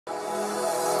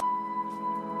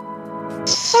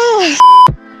Hi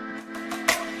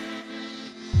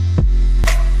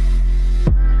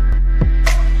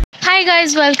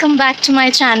guys, welcome back to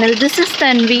my channel. This is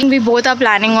Tanvi. We both are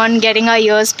planning on getting our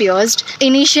ears pierced.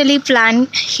 Initially planned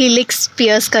helix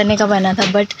pierce karne ka bana tha,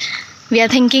 but we are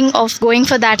thinking of going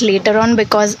for that later on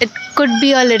because it could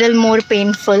be a little more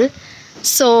painful.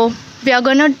 So we are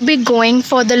gonna be going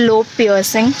for the lobe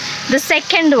piercing, the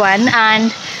second one,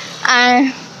 and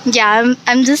yeah,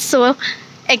 I'm just so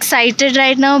excited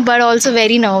right now, but also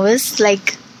very nervous.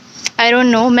 Like, I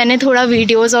don't know, मैंने थोड़ा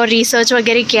videos और research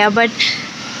वगैरह किया, but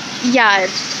yeah,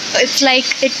 it's like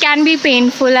it can be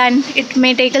painful and it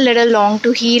may take a little long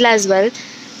to heal as well,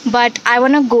 but I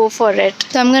wanna go for it.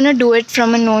 So I'm gonna do it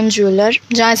from a known jeweler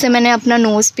जहाँ से मैंने अपना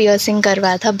nose piercing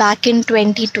करवाया था back in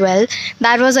 2012.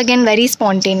 That was again very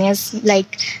spontaneous.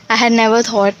 Like, I had never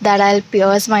thought that I'll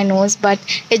pierce my nose, but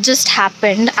it just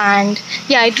happened, and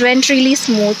yeah, it went really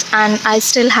smooth, and I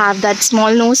still have that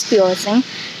small nose piercing.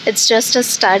 It's just a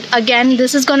stud. Again,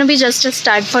 this is gonna be just a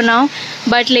stud for now,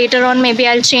 but later on maybe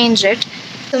I'll change it.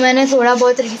 तो मैंने थोड़ा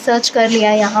बहुत research कर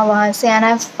लिया यहाँ वहाँ से, and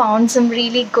I've found some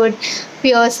really good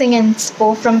piercing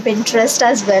inspo from Pinterest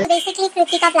as well. Basically,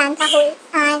 Kriti का plan था whole,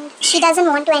 and she doesn't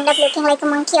want to end up looking like a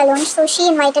monkey alone, so she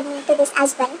invited me to this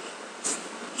as well.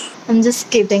 I'm just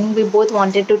kidding. We both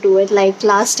wanted to do it. Like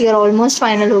last year, almost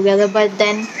final हो गया था, but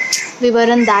then we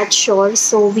weren't that sure,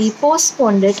 so we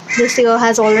postponed it. This year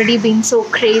has already been so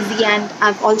crazy, and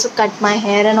I've also cut my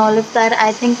hair and all of that.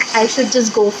 I think I should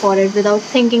just go for it without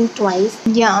thinking twice.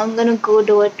 Yeah, I'm gonna go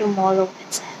do it tomorrow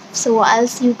itself. So I'll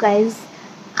see you guys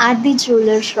at the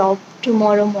jeweler shop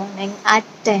tomorrow morning at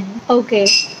 10. Okay.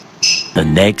 The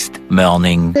next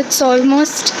morning. It's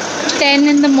almost 10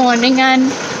 in the morning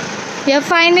and we are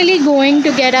finally going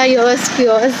to get our ears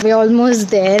pierced. We're almost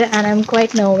there and I'm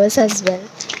quite nervous as well.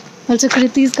 Also,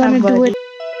 Kriti's gonna do it.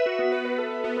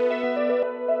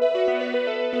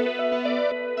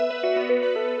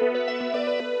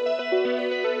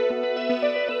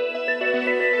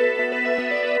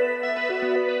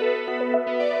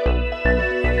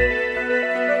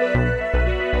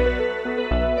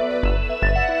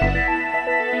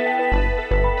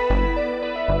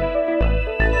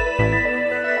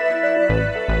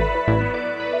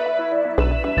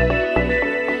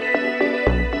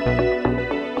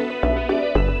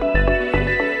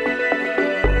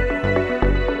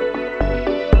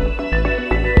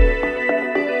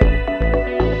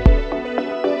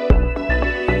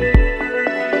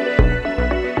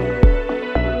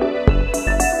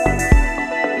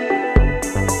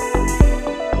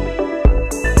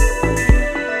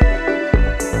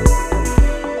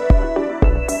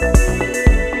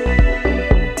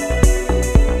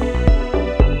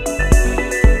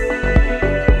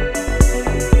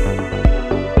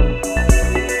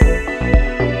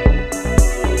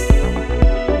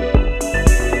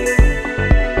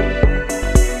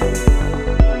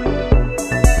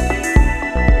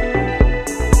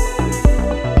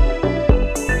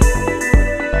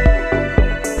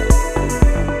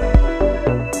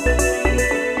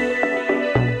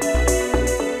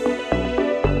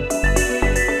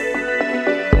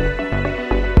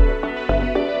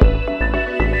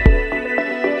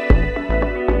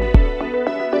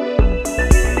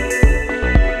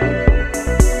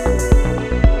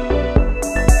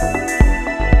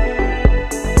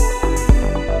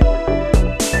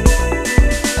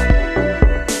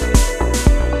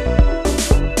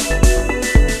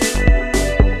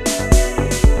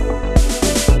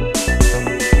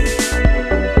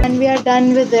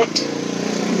 Done with it.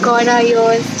 Got our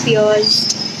ears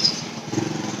pierced.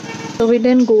 So we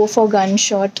didn't go for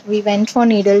gunshot. We went for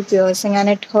needle piercing and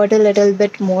it hurt a little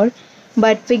bit more.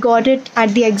 But we got it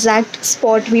at the exact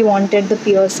spot we wanted the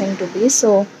piercing to be.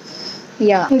 So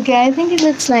yeah. Okay, I think it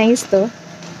looks nice though.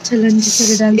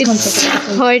 It's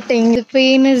hurting. The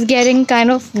pain is getting kind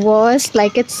of worse.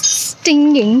 Like it's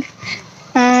stinging.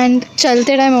 And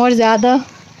chalte time और ज़्यादा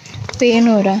pain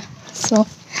हो रहा है. So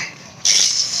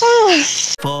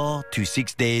 4 to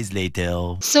 6 days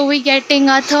later. So we're getting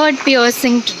our third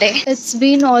piercing today. It's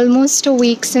been almost a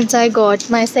week since I got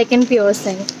my second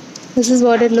piercing. This is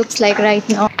what it looks like right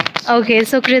now. Okay,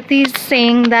 so Kriti is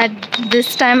saying that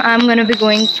this time I'm gonna be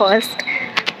going first.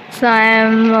 So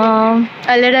I'm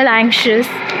a little anxious.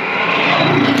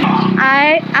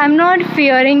 I'm not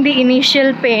fearing the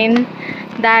initial pain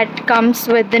that comes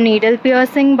with the needle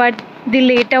piercing, but the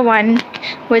later one,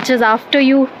 which is after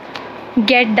you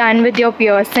get done with your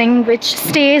piercing, which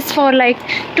stays for like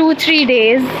 2-3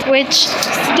 days, which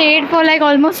stayed for like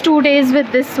almost 2 days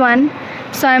with this one.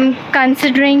 So I'm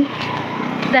considering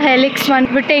the helix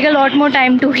one would take a lot more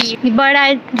time to heal, but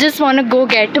I just want to go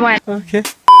get one. Okay.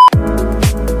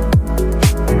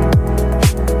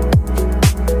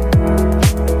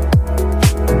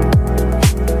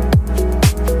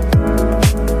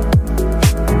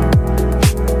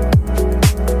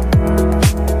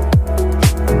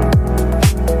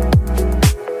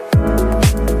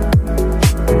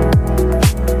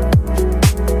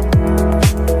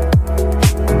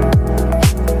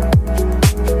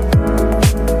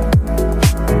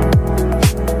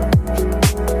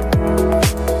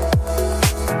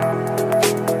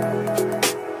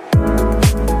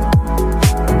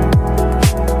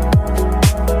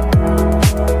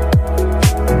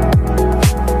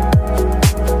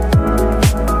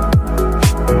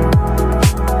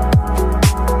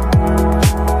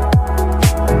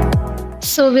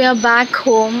 So we are back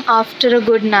home after a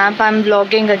good nap. I'm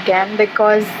vlogging again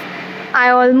because I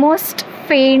almost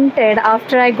fainted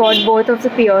after I got both of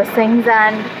the piercings,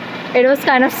 and it was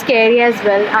kind of scary as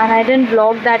well, and I didn't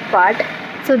vlog that part.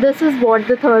 So this is what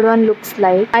the third one looks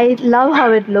like. I love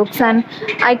how it looks and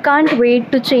I can't wait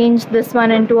to change this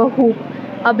one into a hoop.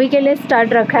 अभी के लिए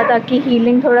start रखा है ताकि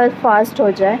healing थोड़ा fast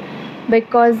हो जाए,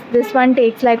 because this one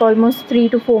takes like almost 3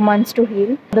 to 4 months to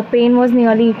heal. The pain was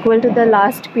nearly equal to the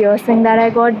last piercing that I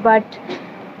got, but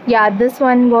yeah, this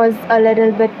one was a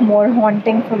little bit more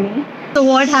haunting for me. So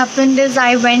what happened is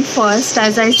I went first,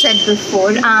 as I said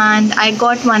before, and I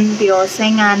got one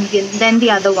piercing and then the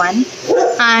other one.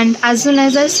 And as soon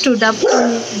as I stood up to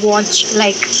watch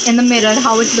like in the mirror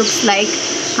how it looks like,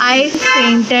 I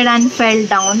fainted and fell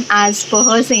down as per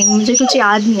her saying. मुझे कुछ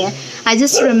याद नहीं है. I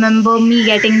just remember me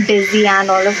getting dizzy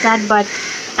and all of that, but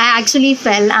I actually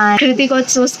fell and Kriti got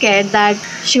so scared that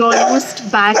she almost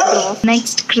backed off.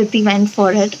 Next, Kriti went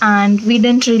for it and we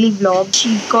didn't really vlog.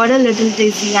 She got a little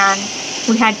dizzy and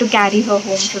we had to carry her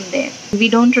home from there. We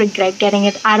don't regret getting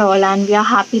it at all and we are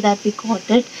happy that we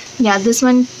got it. Yeah, this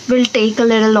one will take a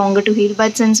little longer to heal,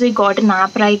 but since we got an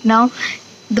app right now,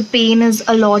 the pain is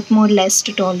a lot more less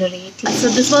to tolerate. So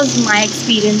this was my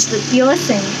experience with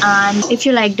piercing, and if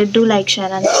you liked it, do like,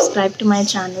 share and subscribe to my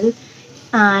channel,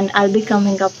 and I'll be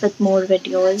coming up with more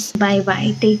videos. Bye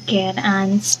bye, take care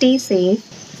and stay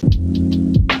safe.